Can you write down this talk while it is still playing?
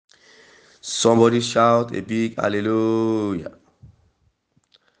Somebody shout a big hallelujah.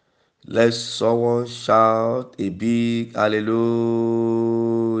 Let someone shout a big hallelujah.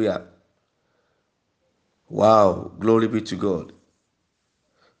 Wow, glory be to God.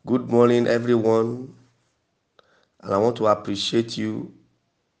 Good morning, everyone. And I want to appreciate you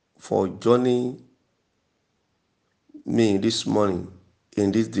for joining me this morning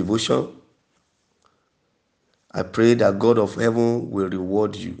in this devotion. I pray that God of heaven will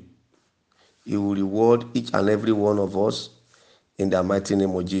reward you. He will reward each and every one of us in the mighty name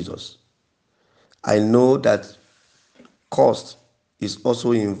of Jesus. I know that cost is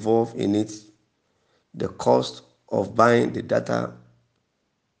also involved in it. The cost of buying the data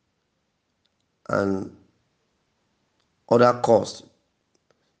and other costs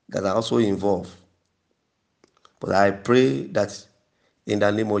that are also involved. But I pray that in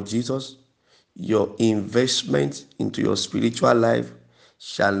the name of Jesus, your investment into your spiritual life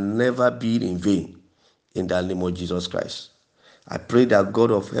shall never be in vain in the name of Jesus Christ. I pray that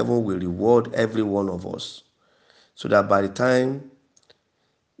God of heaven will reward every one of us so that by the time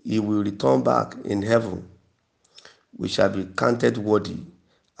He will return back in heaven, we shall be counted worthy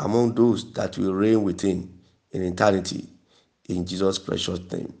among those that will reign with Him in eternity in Jesus' precious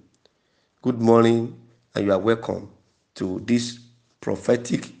name. Good morning, and you are welcome to this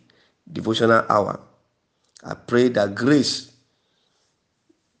prophetic devotional hour. I pray that grace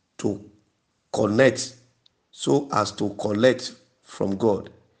to connect so as to collect from God,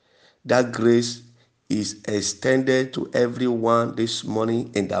 that grace is extended to everyone this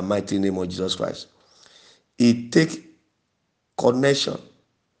morning in the mighty name of Jesus Christ. It takes connection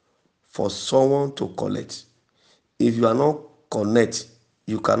for someone to collect. If you are not connect,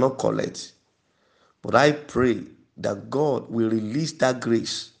 you cannot collect. But I pray that God will release that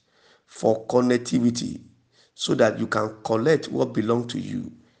grace for connectivity so that you can collect what belongs to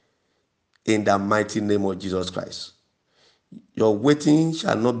you in the mighty name of Jesus Christ. Your waiting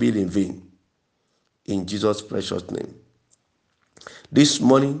shall not be in vain in Jesus' precious name. This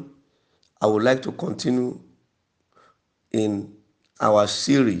morning, I would like to continue in our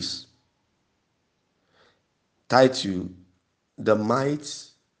series titled The Might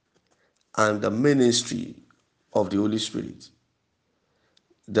and the Ministry of the Holy Spirit.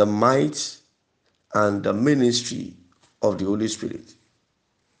 The might and the ministry of the Holy Spirit.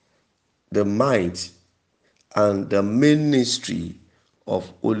 The might and the ministry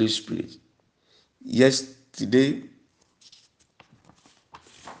of Holy Spirit. Yesterday,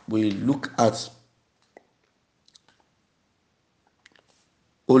 we look at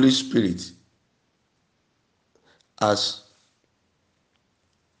Holy Spirit as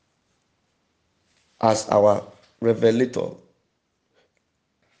our revelator.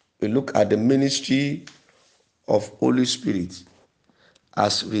 We look at the ministry of Holy Spirit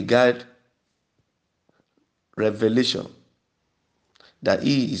as regard revelation, that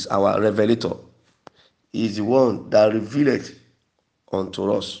He is our revelator. He is the one that revealed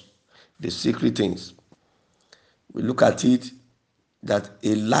unto us the secret things. We look at it that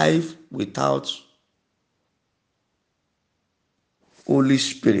a life without Holy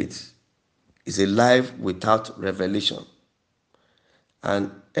Spirit is a life without revelation.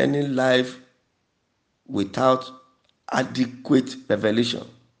 And any life without adequate revelation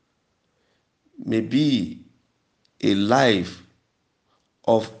may be a life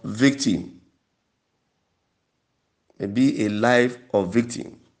of victim, may be a life of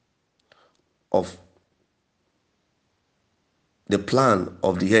victim of the plan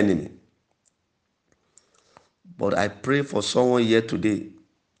of the enemy. But I pray for someone here today,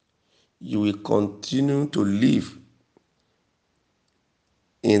 you will continue to live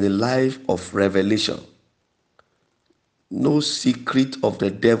in the life of revelation. No secret of the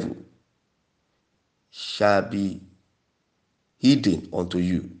devil shall be hidden unto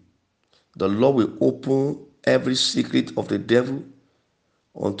you. The Lord will open every secret of the devil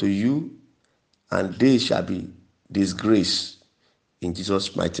unto you, and they shall be disgraced in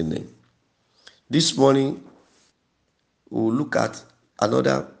Jesus' mighty name. This morning, we will look at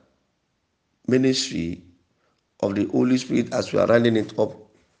another ministry of the Holy Spirit as we are rounding it up,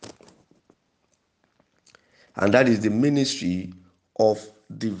 and that is the ministry of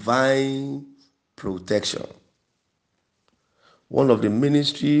divine protection. One of the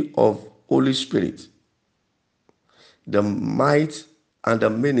ministry of Holy Spirit, the might and the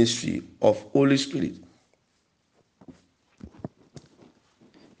ministry of Holy Spirit,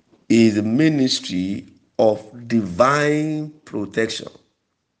 is the ministry of divine protection.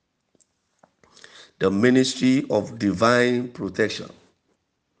 The ministry of divine protection.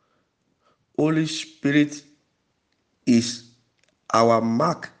 Holy Spirit is our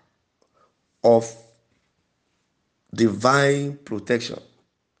mark of divine protection.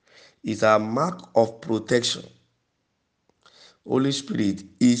 It's a mark of protection. Holy Spirit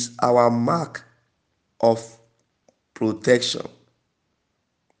is our mark of protection.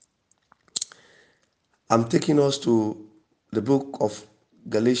 I'm taking us to the book of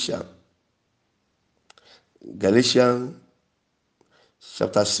Galatians. Galatians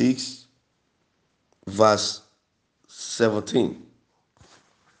chapter 6, verse 17.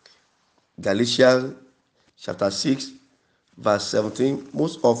 Galatians chapter 6, verse 17.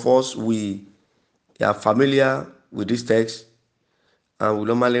 Most of us, we are familiar with this text and we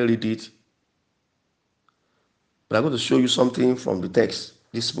normally read it. But I'm going to show you something from the text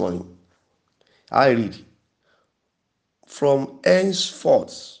this morning. I read, "From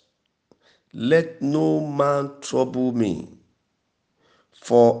henceforth, let no man trouble me,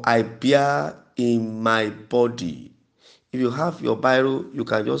 for I bear in my body." If you have your Bible, you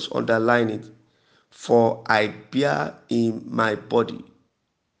can just underline it. "For I bear in my body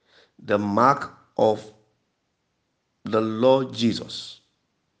the mark of the Lord Jesus."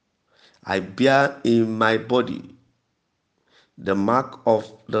 I bear in my body the mark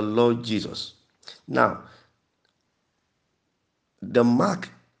of the Lord Jesus. Now, the mark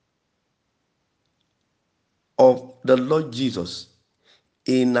of the Lord Jesus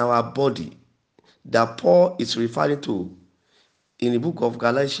in our body that Paul is referring to in the book of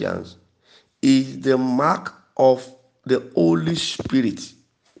Galatians is the mark of the Holy Spirit.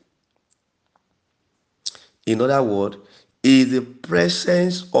 In other words, is the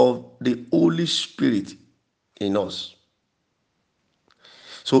presence of the Holy Spirit in us.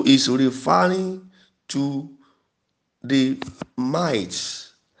 So it's referring to the might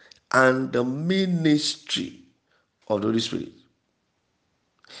and the ministry of the Holy Spirit.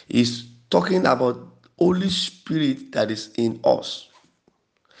 He's talking about Holy Spirit that is in us.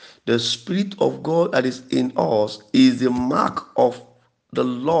 The Spirit of God that is in us is the mark of the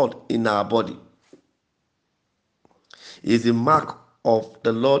Lord in our body. Is the mark of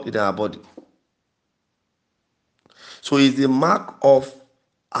the Lord in our body. So it's the mark of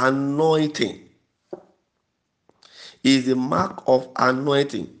anointing. Is the mark of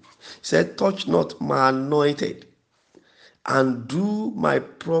anointing. He said, "Touch not my anointed, and do my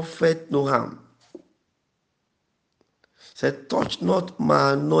prophet no harm." He said, "Touch not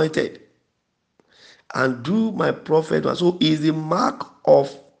my anointed, and do my prophet no harm." So is the mark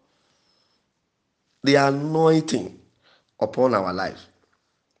of the anointing upon our life.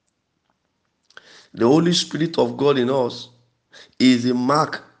 The Holy Spirit of God in us is the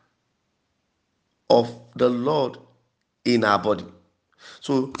mark of the Lord in our body.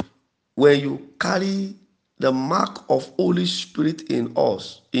 So when you carry the mark of Holy Spirit in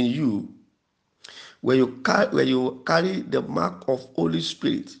us, in you, when you carry the mark of Holy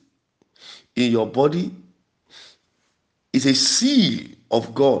Spirit in your body, it's a seal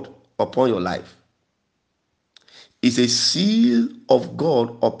of God upon your life. It's a seal of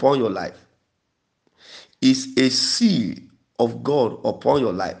God upon your life. It's a seal of God upon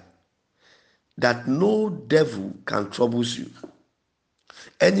your life that no devil can trouble you.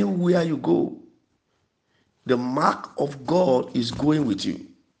 Anywhere you go, the mark of God is going with you.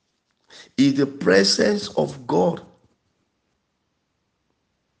 Is the presence of God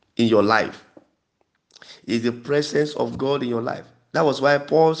in your life. Is the presence of God in your life. That was why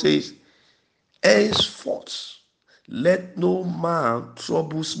Paul says, "Henceforth, let no man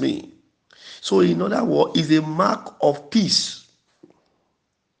troubles me." So in other words, is a mark of peace.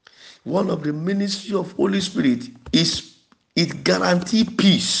 One of the ministry of Holy Spirit is it guarantee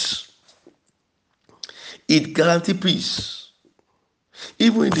peace. It guarantee peace.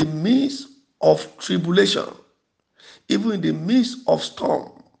 Even in the midst of tribulation, even in the midst of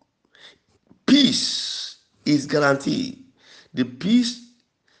storm, peace is guaranteed. The peace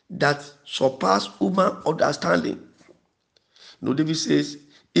that surpasses human understanding. No, David says,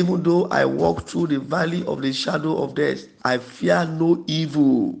 "Even though I walk through the valley of the shadow of death, I fear no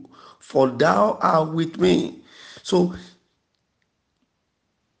evil, for thou art with me." So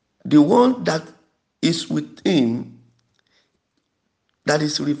the one that is with him, that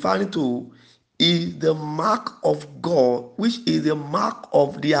is referring to, is the mark of God, which is the mark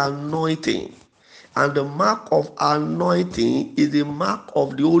of the anointing. And the mark of anointing is the mark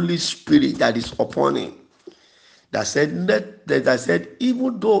of the Holy Spirit that is upon him. That said,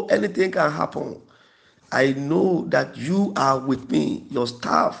 "Even though anything can happen, I know that you are with me. Your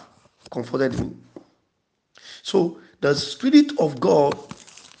staff comforted me." So the Spirit of God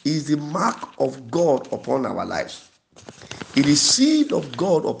is the mark of God upon our lives. It is seal of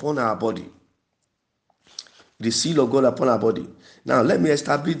God upon our body. The seal of God upon our body. Now, let me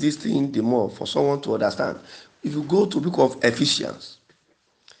establish this thing the more for someone to understand. If you go to the book of Ephesians,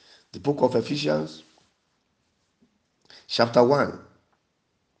 the book of Ephesians, chapter 1,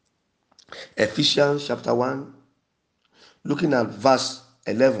 Ephesians chapter 1, looking at verse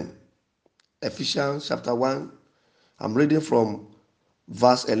 11. Ephesians chapter 1, I'm reading from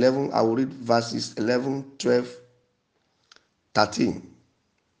verse 11. I will read verses 11, 12, 13.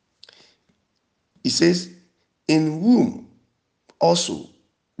 It says, in whom also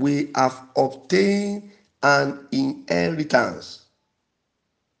we have obtained an inheritance.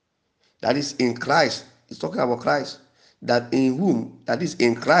 That is in Christ. It's talking about Christ. That in whom, that is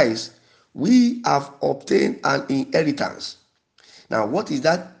in Christ, we have obtained an inheritance. Now, what is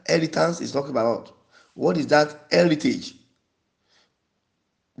that inheritance is talking about? What is that heritage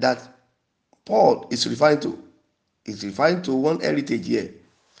that Paul is referring to? He's referring to one heritage here.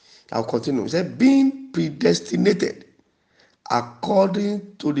 I'll continue. He said, being predestinated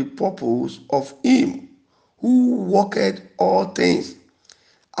according to the purpose of him who worketh all things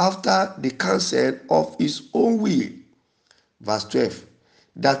after the counsel of his own will. Verse 12.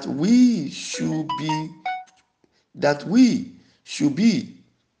 That we should be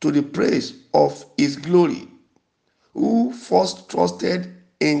to the praise of his glory, who first trusted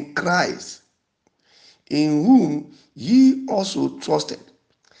in Christ, in whom ye also trusted,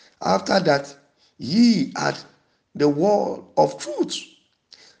 after that ye had the word of truth,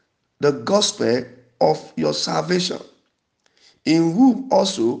 the gospel of your salvation, in whom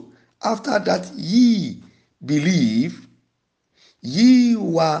also after that ye believe, ye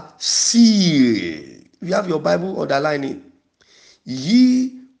were sealed. If you have your Bible, underline it.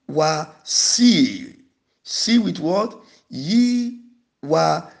 Ye were sealed. Sealed with what? Ye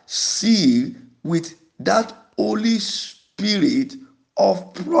were sealed with that Holy Spirit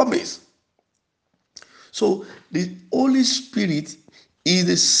of promise. So the Holy Spirit is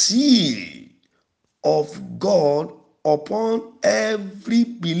the seal of God upon every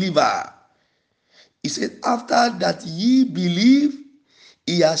believer. He said, after that ye believe,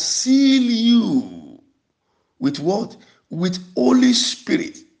 he has sealed you with what? With Holy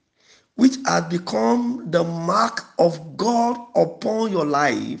Spirit, which had become the mark of God upon your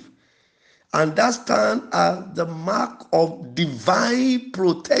life, and that stand as the mark of divine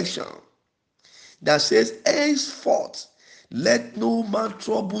protection, that says, henceforth let no man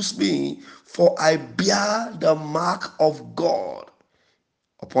troubles me, for I bear the mark of God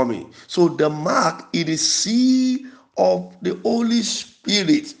upon me. So the mark is the seal of the Holy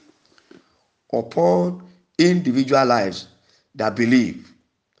Spirit upon individual lives that believe.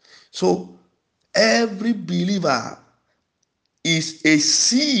 So every believer is a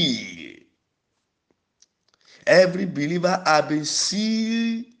seal. Every believer has been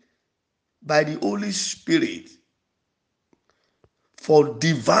sealed by the Holy Spirit for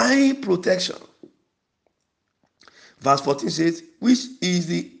divine protection. Verse 14 says, which is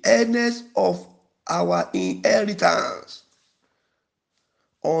the earnest of our inheritance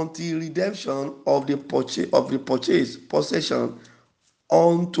until redemption of the purchase possession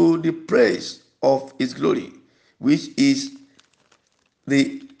unto the praise of his glory, which is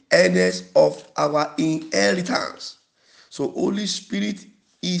the earnest of our inheritance. So Holy Spirit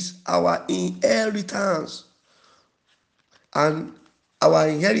is our inheritance, and our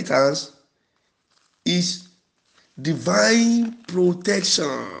inheritance is divine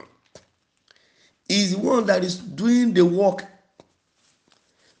protection. Is the one that is doing the work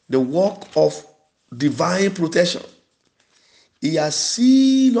of divine protection. He has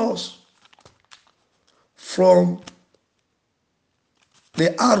sealed us from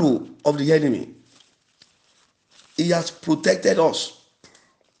the arrow of the enemy. He has protected us.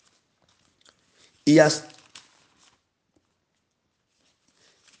 He has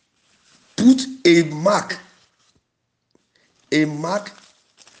put a mark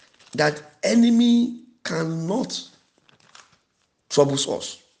that enemy cannot trouble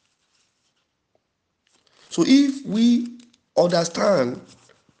us. So if we understand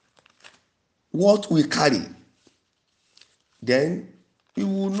what we carry, then we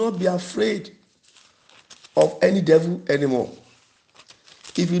will not be afraid of any devil anymore.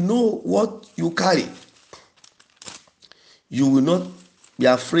 If you know what you carry, you will not be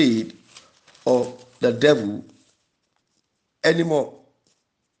afraid of the devil anymore.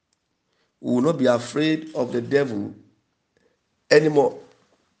 We will not be afraid of the devil anymore.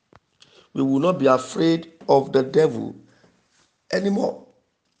 We will not be afraid of the devil anymore.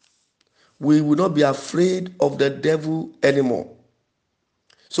 We will not be afraid of the devil anymore.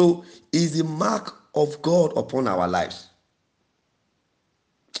 So is the mark of God upon our lives.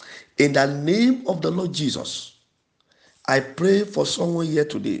 In the name of the Lord Jesus, I pray for someone here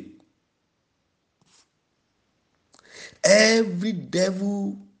today. Every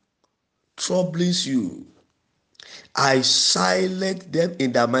devil troubling you, I silence them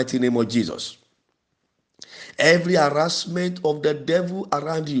in the mighty name of Jesus. Every harassment of the devil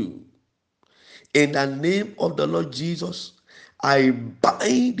around you, in the name of the Lord Jesus, I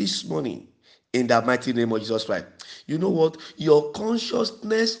bind this morning in the mighty name of Jesus Christ. You know what? Your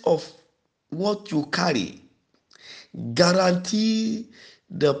consciousness of what you carry guarantee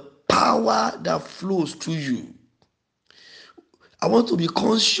the power that flows through you. I want to be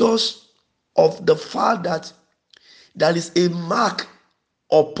conscious of the fact that there is a mark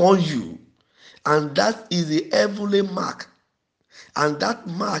upon you, and that is a heavenly mark, and that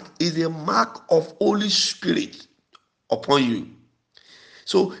mark is a mark of Holy Spirit upon you.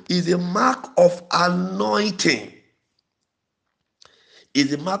 So it's a mark of anointing.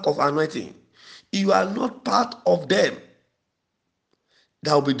 It's a mark of anointing. You are not part of them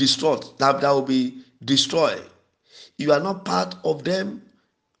that will be destroyed, that will be destroyed. You are not part of them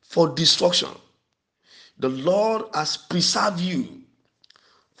for destruction. The Lord has preserved you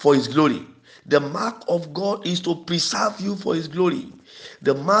for his glory. The mark of God is to preserve you for his glory.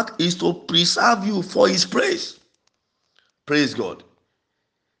 The mark is to preserve you for his praise. Praise God.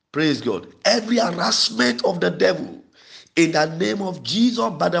 Praise God. Every harassment of the devil, in the name of Jesus,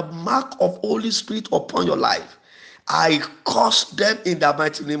 by the mark of Holy Spirit upon your life, I curse them in the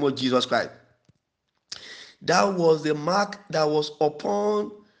mighty name of Jesus Christ. That was the mark that was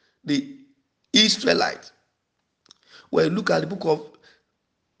upon the Israelites. When you look at the book of,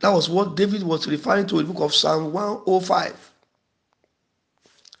 that was what David was referring to in the book of Psalm 105.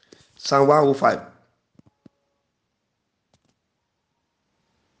 Psalm 105.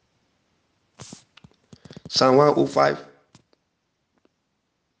 Psalm 105.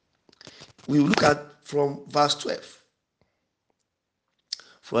 We will look at from verse 12.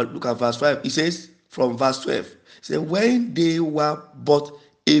 Look at verse 5. It says, from verse 12, it says, when they were but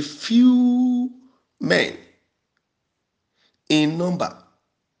a few men in number.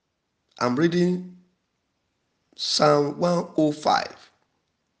 I'm reading Psalm 105,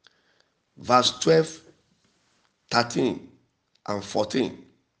 verse 12, 13, and 14.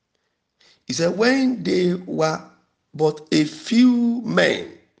 It said, when they were but a few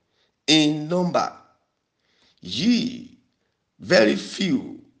men in number, ye very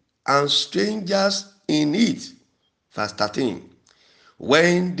few, and strangers in it. Verse 13.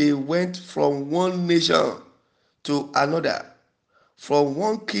 When they went from one nation to another, from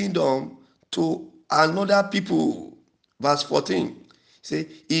one kingdom to another people. Verse 14. Say,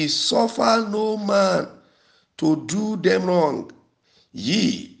 he suffer no man to do them wrong.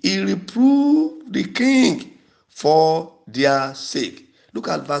 He reprove the king for their sake. Look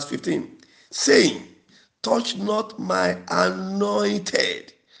at verse 15. Saying, touch not my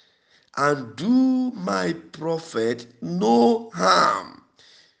anointed, and do my prophet no harm.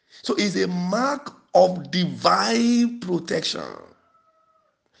 So it's a mark of divine protection.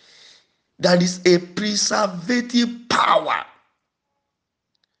 That is a preservative power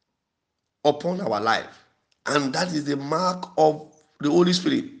upon our life. And that is the mark of the Holy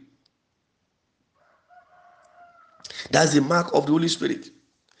Spirit. That's the mark of the Holy Spirit.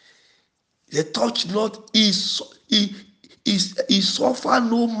 The touch not is he suffer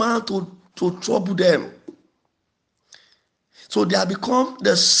no man to trouble them. So they have become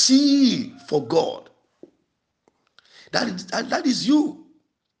the seal for God. That is you.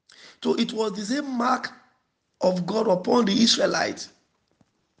 So it was the same mark of God upon the Israelites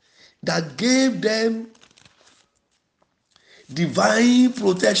that gave them divine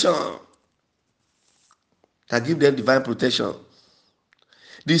protection. That gave them divine protection.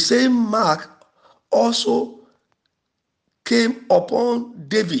 The same mark also came upon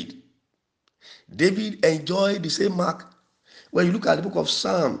David. David enjoyed the same mark. When you look at the book of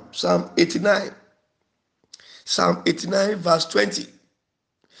Psalm 89, Psalm 89 verse 20,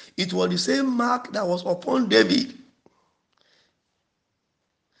 it was the same mark that was upon David.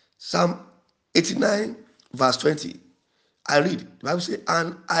 Psalm 89 verse 20. I read, the Bible says,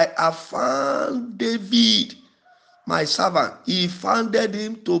 and I have found David, my servant. He founded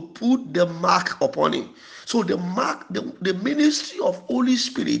him to put the mark upon him. So the mark, the ministry of Holy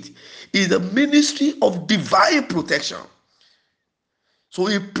Spirit is the ministry of divine protection. So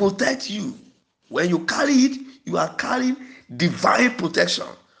it protects you. When you carry it, you are carrying divine protection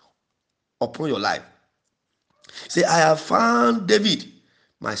upon your life. Say, I have found David,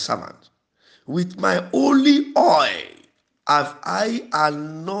 my servant. With my holy oil have I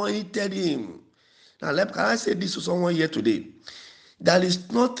anointed him. Now, can I say this to someone here today? There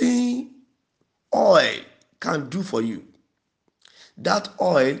is nothing oil can do for you. that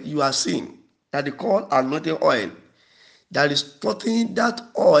oil you are seeing, that they call anointing oil, there is nothing that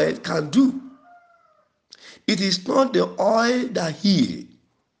oil can do. It is not the oil that heals.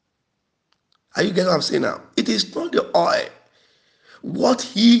 Are you getting what I'm saying now? It is not the oil. What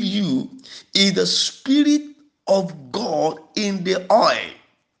heals you is the Spirit of God in the oil.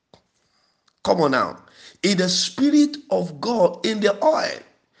 Come on now. It's the Spirit of God in the oil.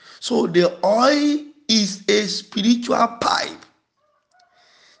 So the oil is a spiritual pipe.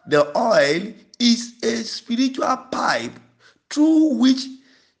 The oil is a spiritual pipe through which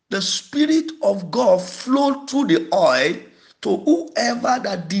the Spirit of God flows through the oil to whoever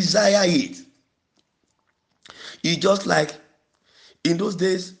that desire it. It's just like in those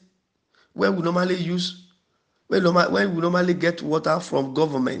days when we normally use, when we normally get water from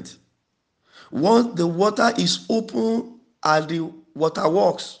government. Once the water is open at the water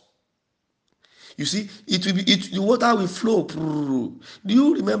works, you see, the water will flow. Do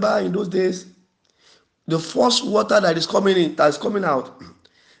you remember in those days, the first water that is coming in, that is coming out,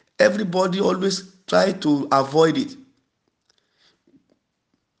 everybody always try to avoid it.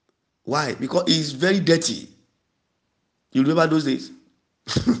 Why? Because it's very dirty. You remember those days?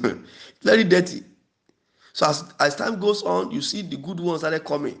 Very dirty. So as time goes on, you see the good ones started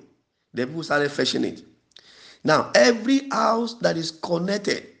coming. The people started fetching it. Now, every house that is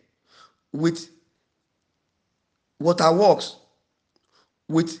connected with waterworks,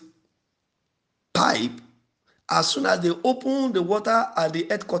 with pipe, as soon as they open the water at the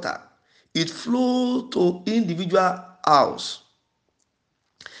headquarters, it flows to individual house,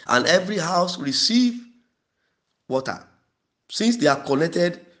 and every house receive water since they are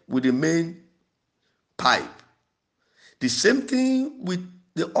connected with the main pipe. The same thing with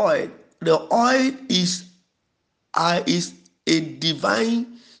the oil. The oil is a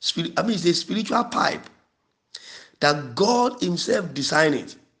divine spirit. I mean, it's a spiritual pipe that God Himself designed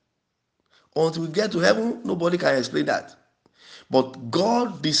it. Until we get to heaven, nobody can explain that. But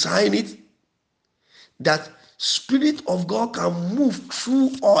God designed it that Spirit of God can move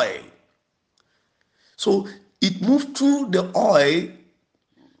through oil. So it moves through the oil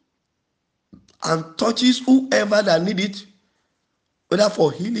and touches whoever that need it, whether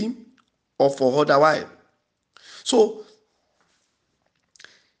for healing or for otherwise. So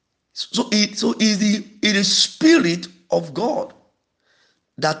it is Spirit of God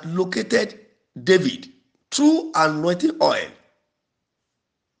that located David through anointing oil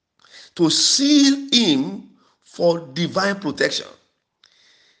to seal him for divine protection.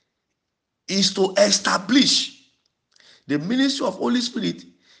 Is to establish the ministry of Holy Spirit.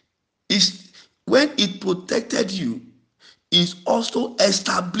 Is when it protected you, is also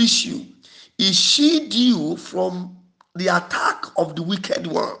establish you. It shield you from the attack of the wicked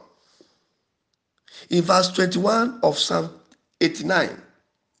one. In verse 21 of Psalm 89,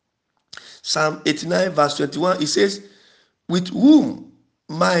 Psalm 89 verse 21, it says, with whom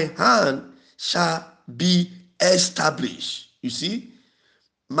my hand shall be established. You see,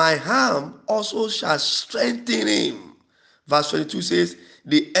 my hand also shall strengthen him. Verse 22 says,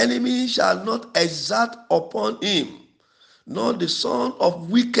 the enemy shall not exert upon him, nor the son of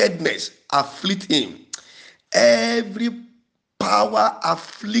wickedness afflict him. Every power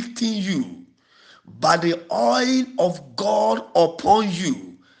afflicting you, by the oil of God upon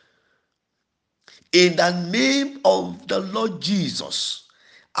you, in the name of the Lord Jesus,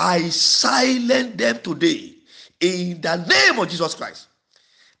 I silence them today. In the name of Jesus Christ,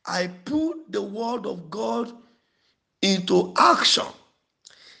 I put the word of God into action.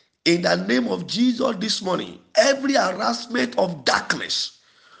 In the name of Jesus this morning, every harassment of darkness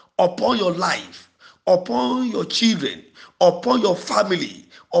upon your life, upon your children, upon your family,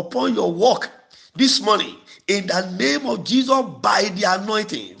 upon your work this morning, in the name of Jesus, by the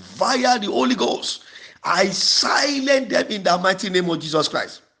anointing, via the Holy Ghost, I silence them in the mighty name of Jesus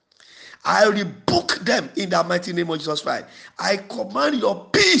Christ. I rebuke them in the mighty name of Jesus Christ. I command your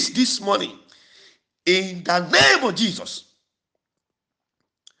peace this morning in the name of Jesus.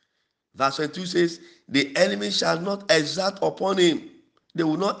 Verse 22 says, the enemy shall not exert upon him. They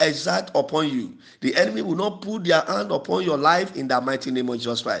will not exert upon you. The enemy will not put their hand upon your life in the mighty name of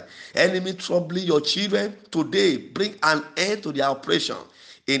Jesus Christ. Enemy troubling your children today, bring an end to their operation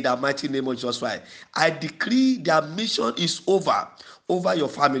in the mighty name of Jesus Christ. I decree their mission is over your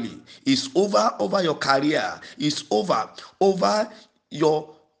family. It's over your career. It's over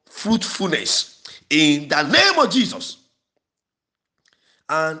your fruitfulness in the name of Jesus.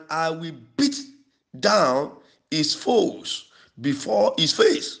 And I will beat down his foes before his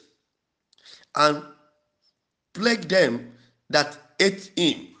face, and plague them that hate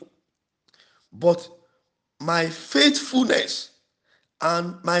him. But my faithfulness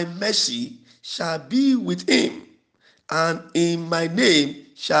and my mercy shall be with him, and in my name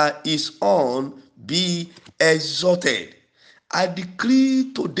shall his horn be exalted. I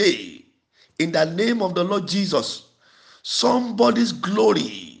decree today, in the name of the Lord Jesus, somebody's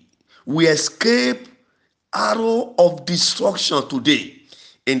glory will escape arrow of destruction today,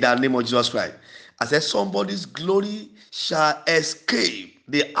 in the name of Jesus Christ. I said somebody's glory shall escape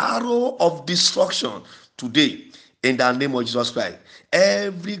the arrow of destruction today, in the name of Jesus Christ.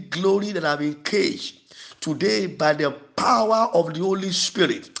 Every glory that have been caged today by the power of the Holy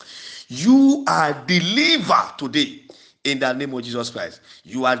Spirit, you are delivered today, in the name of Jesus Christ.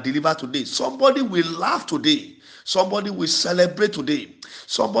 You are delivered today. Somebody will laugh today. Somebody will celebrate today.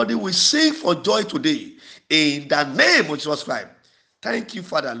 Somebody will sing for joy today, in the name of Jesus Christ. Thank you,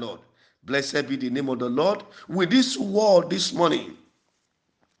 Father Lord. Blessed be the name of the Lord. With this word this morning,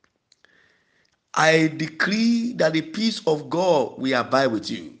 I decree that the peace of God will abide with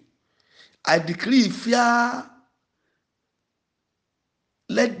you. I decree fear,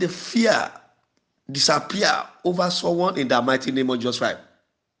 let the fear disappear over someone, in the mighty name of Jesus Christ.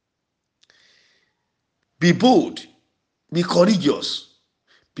 Be bold, be courageous,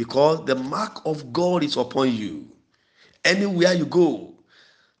 because the mark of God is upon you. Anywhere you go,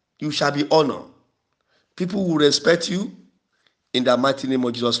 you shall be honored. People will respect you, in the mighty name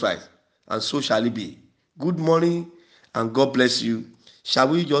of Jesus Christ. And so shall it be. Good morning, and God bless you. Shall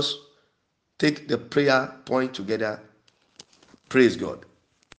we just take the prayer point together? Praise God.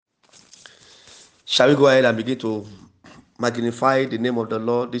 Shall we go ahead and begin to magnify the name of the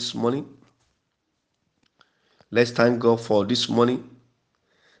Lord this morning? Let's thank God for this morning.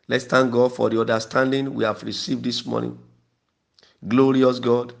 Let's thank God for the understanding we have received this morning. Glorious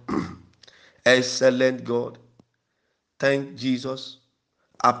God, excellent God. Thank Jesus.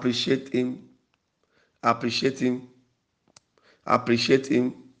 Appreciate him. Appreciate him. Appreciate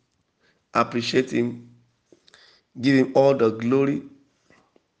him. Appreciate him. Give him all the glory.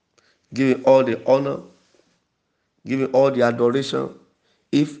 Give him all the honor. Give him all the adoration.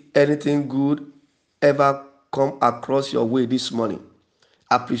 If anything good ever come across your way this morning,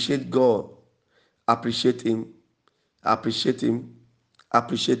 appreciate God. Appreciate him. Appreciate him.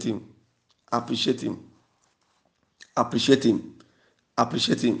 Appreciate him. Appreciate him. Appreciate him.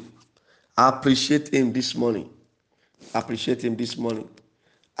 Appreciate him. Appreciate him this morning. Appreciate him this morning.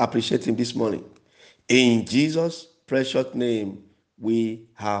 Appreciate him this morning. In Jesus' precious name, we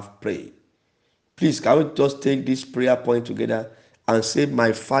have prayed. Please, can we just take this prayer point together and say,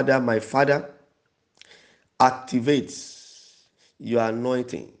 my Father, activate your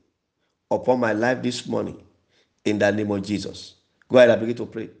anointing upon my life this morning, in the name of Jesus. Go ahead and begin to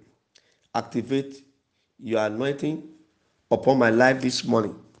pray. Activate your anointing upon my life this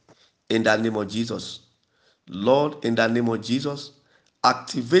morning, in the name of Jesus. Lord, in the name of Jesus,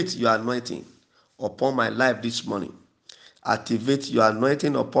 activate your anointing upon my life this morning. Activate your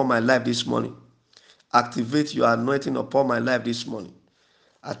anointing upon my life this morning. Activate your anointing upon my life this morning.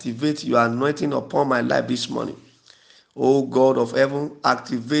 Activate your anointing upon my life this morning. O God of heaven,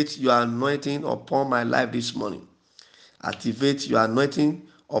 activate your anointing upon my life this morning. Activate your anointing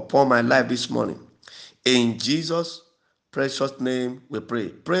upon my life this morning. In Jesus' precious name we pray.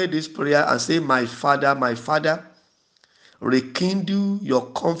 Pray this prayer and say, my Father, rekindle your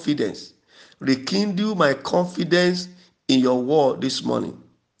confidence. Rekindle my confidence in your word this morning,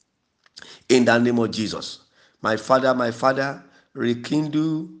 in the name of Jesus. My Father,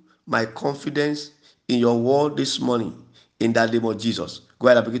 rekindle my confidence in your word this morning, in the name of Jesus. Go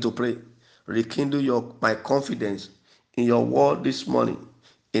ahead and begin to pray. Rekindle my confidence in your word this morning,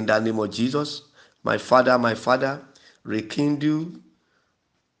 in the name of Jesus. My Father, rekindle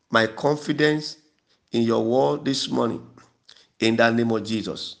my confidence in your word this morning, in the name of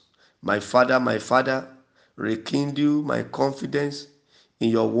Jesus. My Father, rekindle my confidence in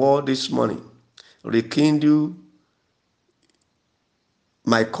your word this morning. Rekindle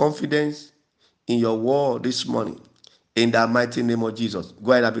my confidence in your word this morning, in the mighty name of Jesus.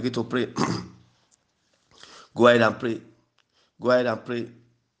 Go ahead and begin to pray. Go ahead and pray. Go ahead and pray.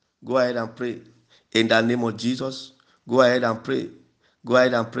 Go ahead and pray. In the name of Jesus, go ahead and pray. Go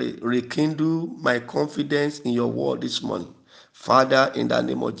ahead and pray. Rekindle my confidence in your word this morning. Father, in the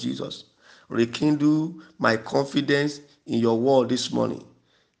name of Jesus, rekindle my confidence in your word this morning.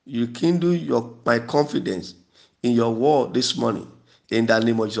 Rekindle my confidence in your word this morning, in the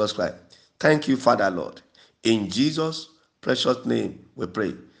name of Jesus Christ. Thank you, Father Lord. In Jesus' precious name we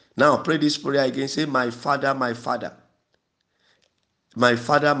pray. Now pray this prayer again. Say, my Father, my Father, my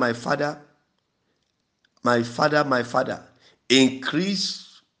Father, my Father, my Father, my Father,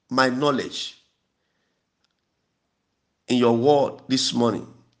 increase my knowledge in your word this morning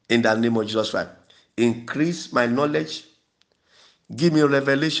in the name of Jesus Christ. Increase my knowledge. Give me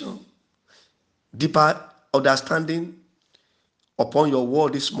revelation, deeper understanding upon your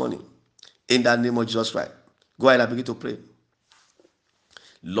word this morning in the name of Jesus Christ. Go ahead and begin to pray.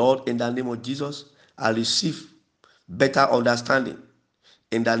 Lord, in the name of Jesus, I receive better understanding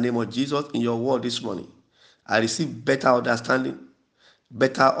in the name of Jesus in your word this morning. I receive better understanding.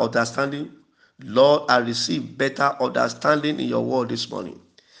 Better understanding. Lord, I receive better understanding in your word this morning.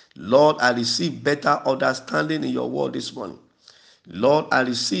 Lord, I receive better understanding in your word this morning. Lord, I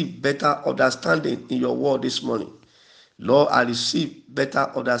receive better understanding in your word this morning. Lord, I receive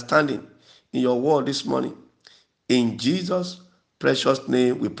better understanding in your word this morning. In Jesus' precious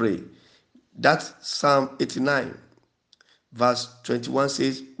name we pray. That Psalm 89 verse 21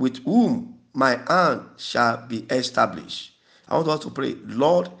 says, with whom my hand shall be established. I want us to pray,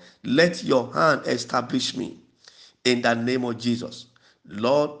 Lord, let your hand establish me in the name of Jesus.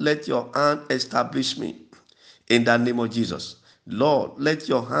 Lord, let your hand establish me in the name of Jesus. Lord, let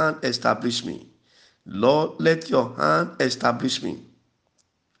your hand establish me. Lord, let your hand establish me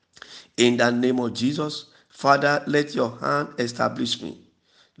in the name of Jesus. Father, let your hand establish me.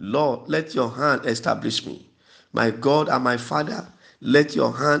 Lord, let your hand establish me. My God and my Father, let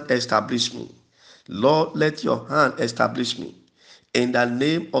your hand establish me. Lord, let your hand establish me. In the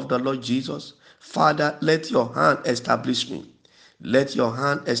name of the Lord Jesus, Father, let your hand establish me. Let your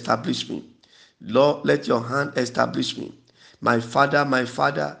hand establish me. Lord, let your hand establish me. My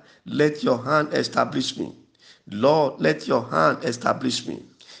Father, let your hand establish me. Lord, let your hand establish me.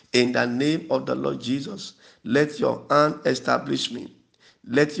 In the name of the Lord Jesus, let your hand establish me.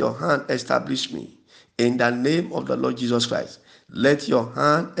 Let your hand establish me. In the name of the Lord Jesus Christ, let your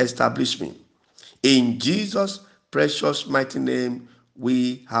hand establish me. In Jesus' precious mighty name,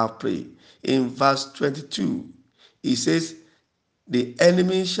 we have prayed. In verse 22, it says, the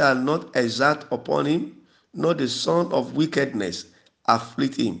enemy shall not exert upon him, nor the son of wickedness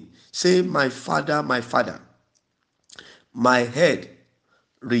afflict him. Say, my Father, my head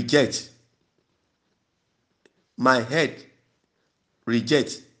reject, my head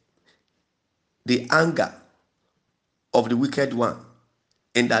reject the anger of the wicked one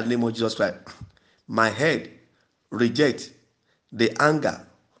in the name of Jesus Christ. My head reject the anger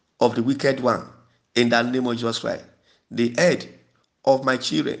of the wicked one in the name of Jesus Christ. The head of my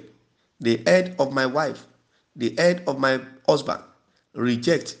children, the head of my wife, the head of my husband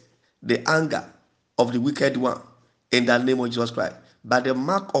reject the anger of the wicked one in the name of Jesus Christ. By the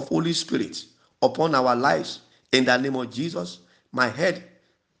mark of Holy Spirit upon our lives in the name of Jesus, my head,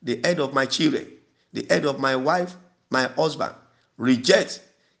 the head of my children, the head of my wife, my husband reject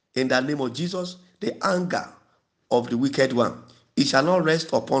in the name of Jesus the anger of the wicked one. It shall not rest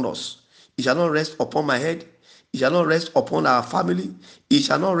upon us. It shall not rest upon my head. It shall not rest upon our family. It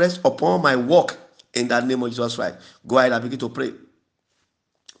shall not rest upon my work in the name of Jesus Christ. Go ahead and begin to pray.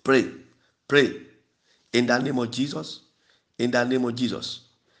 Pray. Pray. In the name of Jesus. In the name of Jesus.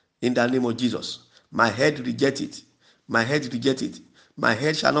 In the name of Jesus. My head reject it. My head reject it. My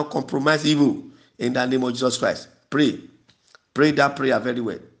head shall not compromise evil. In the name of Jesus Christ. Pray. Pray that prayer very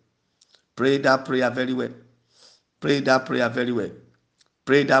well. Pray that prayer very well. Pray that prayer very well.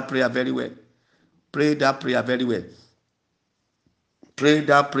 Pray that prayer very well. Pray that prayer very well. Pray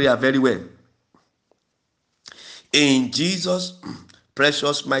that prayer very well. In Jesus'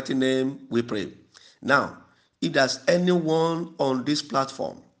 precious mighty name we pray. Now, if there's anyone on this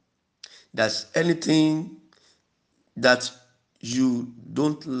platform, there's anything that you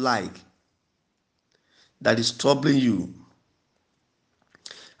don't like that is troubling you,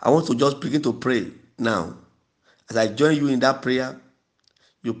 I want to just begin to pray now. As I join you in that prayer,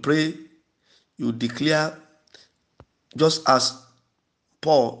 you pray, you declare, just as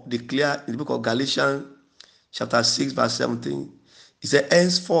Paul declared in the book of Galatians chapter 6 verse 17. He said,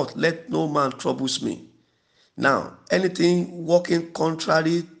 henceforth let no man troubles me. Now, anything working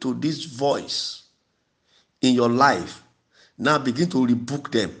contrary to this voice in your life, now begin to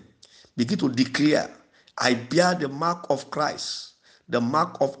rebuke them. Begin to declare, I bear the mark of Christ, the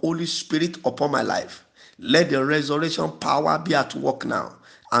mark of Holy Spirit upon my life. Let the resurrection power be at work now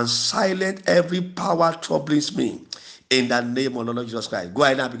and silence every power troubling me in the name of the Lord Jesus Christ. Go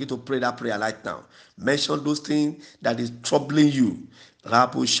ahead and begin to pray that prayer right now. Mention those things that is troubling you.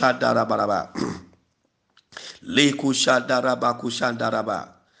 Rabu Shadarabaraba. Leku Shadaraba Kushandaraba.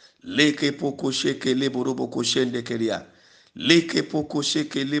 Leke poko sheke leborobo koshende kelia. Leke poko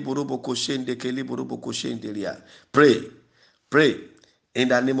sheke leborobo koshende ke leborobo koshende lia. Pray. Pray in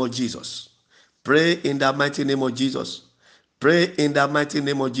the name of Jesus. Pray in the mighty name of Jesus. Pray in the mighty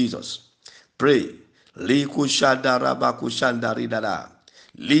name of Jesus. Pray. Liku shadaraba kushandari dada.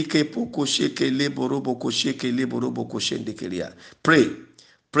 Like poko sheke leborobo kosheke leborobo koshendekeria. Pray.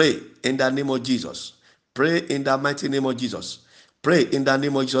 Pray in the name of Jesus. Pray in the mighty name of Jesus. Pray in the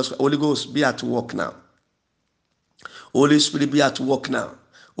name of Jesus. Holy Ghost, be at work now. Holy Spirit, be at work now.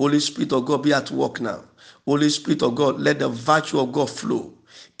 Holy Spirit of God, be at work now. Holy Spirit of God, let the virtue of God flow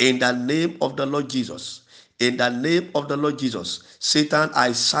in the name of the Lord Jesus. In the name of the Lord Jesus. Satan,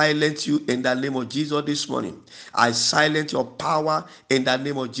 I silence you in the name of Jesus this morning. I silence your power in the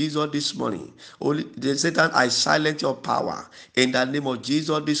name of Jesus this morning. Satan, I silence your power in the name of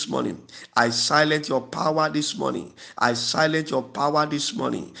Jesus this morning. I silence your power this morning. I silence your power this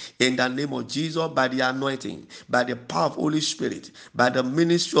morning in the name of Jesus by the anointing, by the power of Holy Spirit, by the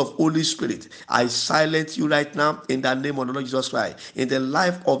ministry of Holy Spirit. I silence you right now in the name of the Lord Jesus Christ. In the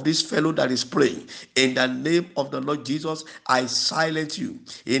life of this fellow that is praying, in the name of the Lord Jesus, I silence you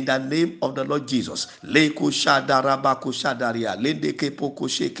in the name of the Lord Jesus. Every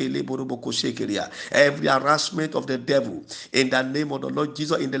harassment of the devil in the name of the Lord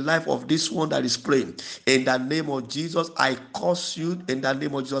Jesus, in the life of this one that is praying, in the name of Jesus, I curse you in the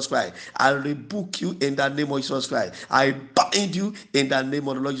name of Jesus Christ. I rebuke you in the name of Jesus Christ. I bind you in the name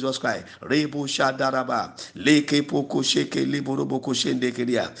of the Lord Jesus Christ. Rebo shadaraba leke poko sheke liborobo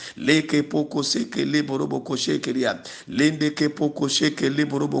koshendekeria leke poko sheke liborobo koshekeria lende ke poko sheke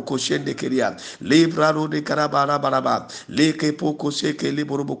liborobo koshendekeria libraro de karabara baraba leke poko sheke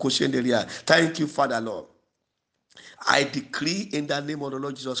liborobo koshenderia. Thank you, Father Lord. I decree in the name of the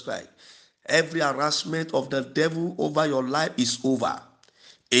Lord Jesus Christ, every harassment of the devil over your life is over.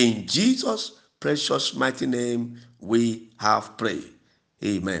 In Jesus' precious mighty name, we have prayed.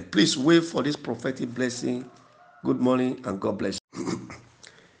 Amen. Please wait for this prophetic blessing. Good morning and God bless you.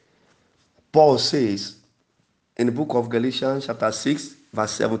 Paul says in the book of Galatians chapter 6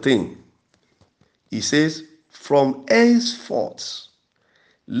 verse 17, he says, from henceforth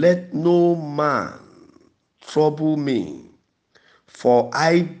let no man trouble me, for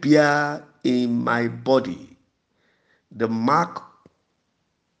I bear in my body the mark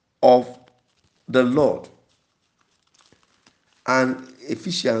of the Lord. And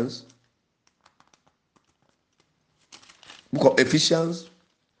book of Ephesians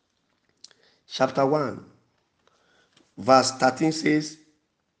chapter 1 verse 13 says,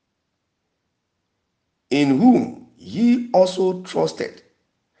 in whom ye also trusted,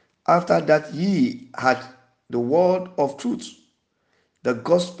 after that ye had the word of truth, the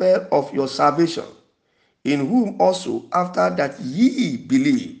gospel of your salvation, in whom also after that ye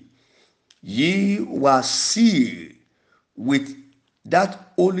believe, ye were sealed with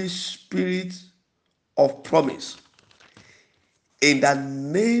that Holy Spirit of promise, in the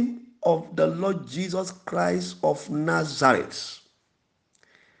name of the Lord Jesus Christ of Nazareth,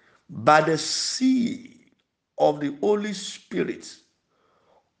 by the seal of the Holy Spirit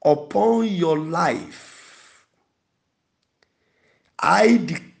upon your life. I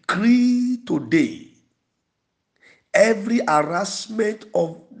decree today every harassment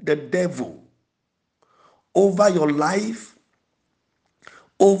of the devil over your life,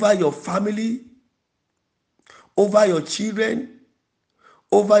 over your family, over your children,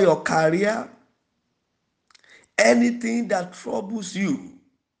 over your career, anything that troubles you,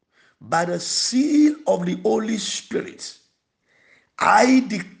 by the seal of the Holy Spirit, I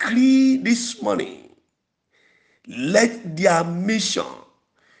decree this morning, let their mission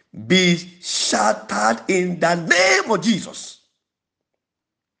be shattered in the name of Jesus.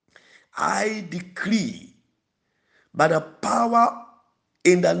 I decree by the power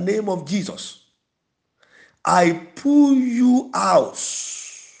in the name of Jesus, I pull you out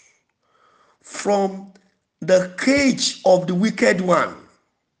from the cage of the wicked one.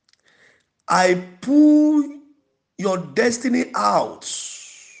 I pull your destiny out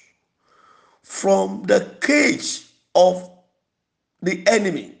from the cage of the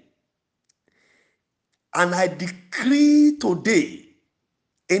enemy. And I decree today,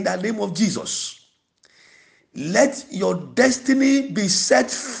 in the name of Jesus, let your destiny be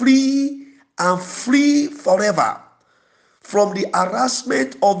set free and free forever from the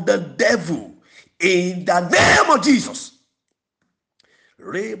harassment of the devil, in the name of Jesus.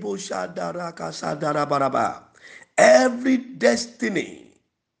 Every destiny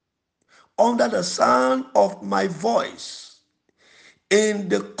under the sound of my voice in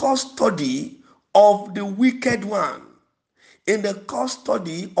the custody of the wicked one, in the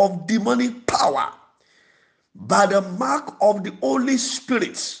custody of demonic power, by the mark of the Holy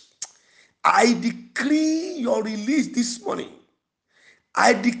Spirit, I decree your release this morning.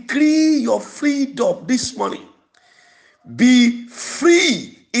 I decree your freedom this morning. Be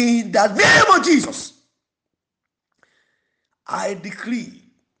free in the name of Jesus. I decree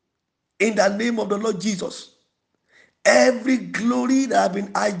in the name of the Lord Jesus, every glory that has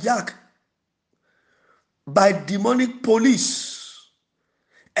been hijacked by demonic police,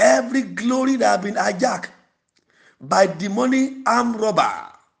 every glory that has been hijacked by demonic armed robber,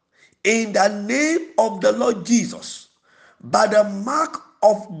 in the name of the Lord Jesus, by the mark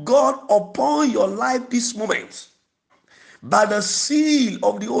of God upon your life this moment, by the seal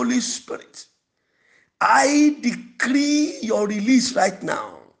of the Holy Spirit, I decree your release right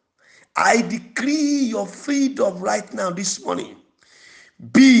now. I decree your freedom right now this morning.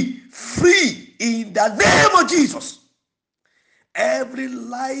 Be free in the name of Jesus. Every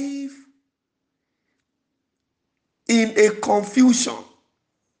life in a confusion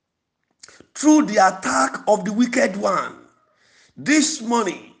through the attack of the wicked one, this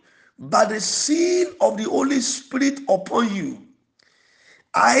morning, by the seal of the Holy Spirit upon you,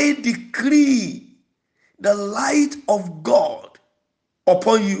 I decree the light of God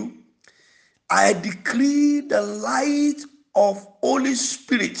upon you. I decree the light of Holy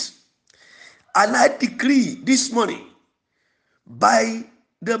Spirit. And I decree this morning, by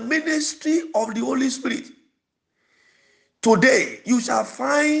the ministry of the Holy Spirit, today you shall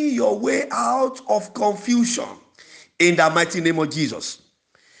find your way out of confusion in the mighty name of Jesus.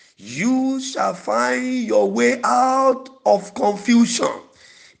 You shall find your way out of confusion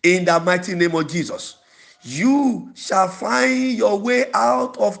in the mighty name of Jesus. You shall find your way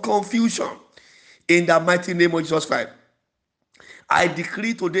out of confusion in the mighty name of Jesus Christ. I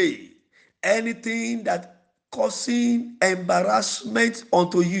decree today, anything that causing embarrassment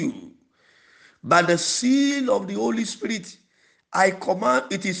unto you, by the seal of the Holy Spirit, I command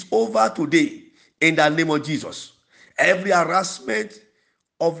it is over today in the name of Jesus. Every harassment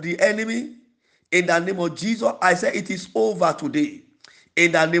of the enemy, in the name of Jesus, I say it is over today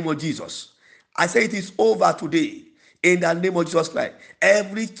in the name of Jesus. I say it is over today in the name of Jesus Christ.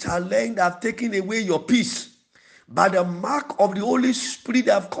 Every challenge that have taken away your peace, by the mark of the Holy Spirit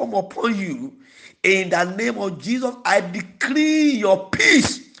that have come upon you, in the name of Jesus, I decree your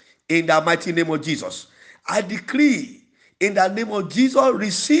peace in the mighty name of Jesus. I decree in the name of Jesus,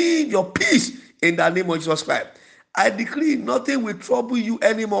 receive your peace in the name of Jesus Christ. I decree nothing will trouble you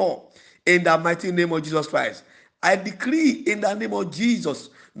anymore in the mighty name of Jesus Christ. I decree in the name of Jesus,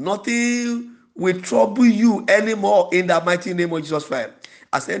 nothing will trouble you anymore in the mighty name of Jesus Christ.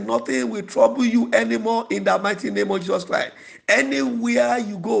 I said, nothing will trouble you anymore in the mighty name of Jesus Christ. Anywhere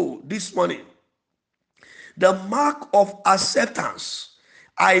you go this morning, the mark of acceptance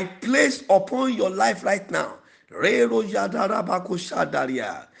I place upon your life right now. Rero jadarabako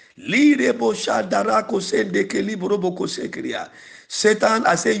shadaria. Lirebo shadarako sendeke libroboko sekeria. Satan,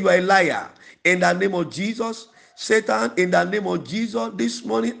 I say you are a liar. In the name of Jesus. Satan, in the name of Jesus, this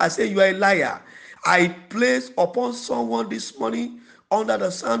morning, I say you are a liar. I place upon someone this morning, under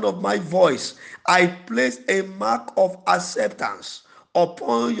the sound of my voice, I place a mark of acceptance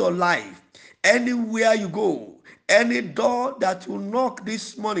upon your life. Anywhere you go, any door that you knock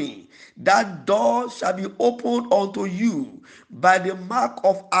this morning, that door shall be opened unto you by the mark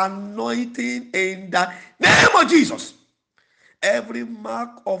of anointing in the name of Jesus. Every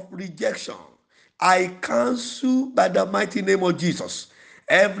mark of rejection, I cancel by the mighty name of Jesus.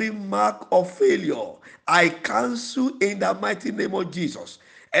 Every mark of failure, I cancel in the mighty name of Jesus.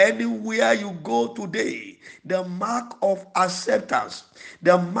 Anywhere you go today, the mark of acceptance,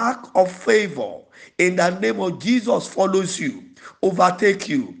 the mark of favor, in the name of Jesus follows you, overtake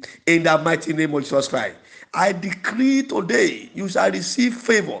you, in the mighty name of Jesus Christ. I decree today, you shall receive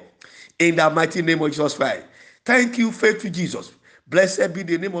favor in the mighty name of Jesus Christ. Thank you, faithful Jesus. Blessed be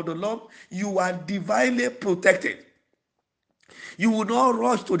the name of the Lord. You are divinely protected. You will not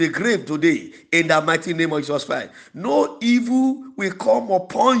rush to the grave today in the mighty name of Jesus Christ. No evil will come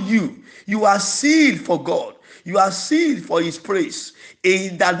upon you. You are sealed for God. You are sealed for his praise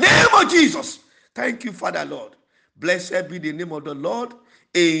in the name of Jesus. Thank you, Father Lord. Blessed be the name of the Lord.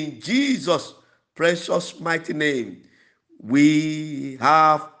 In Jesus' precious mighty name, we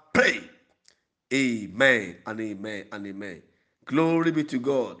have prayed. Amen and amen and amen. Glory be to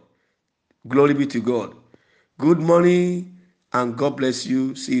God. Glory be to God. Good morning and God bless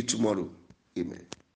you. See you tomorrow. Amen.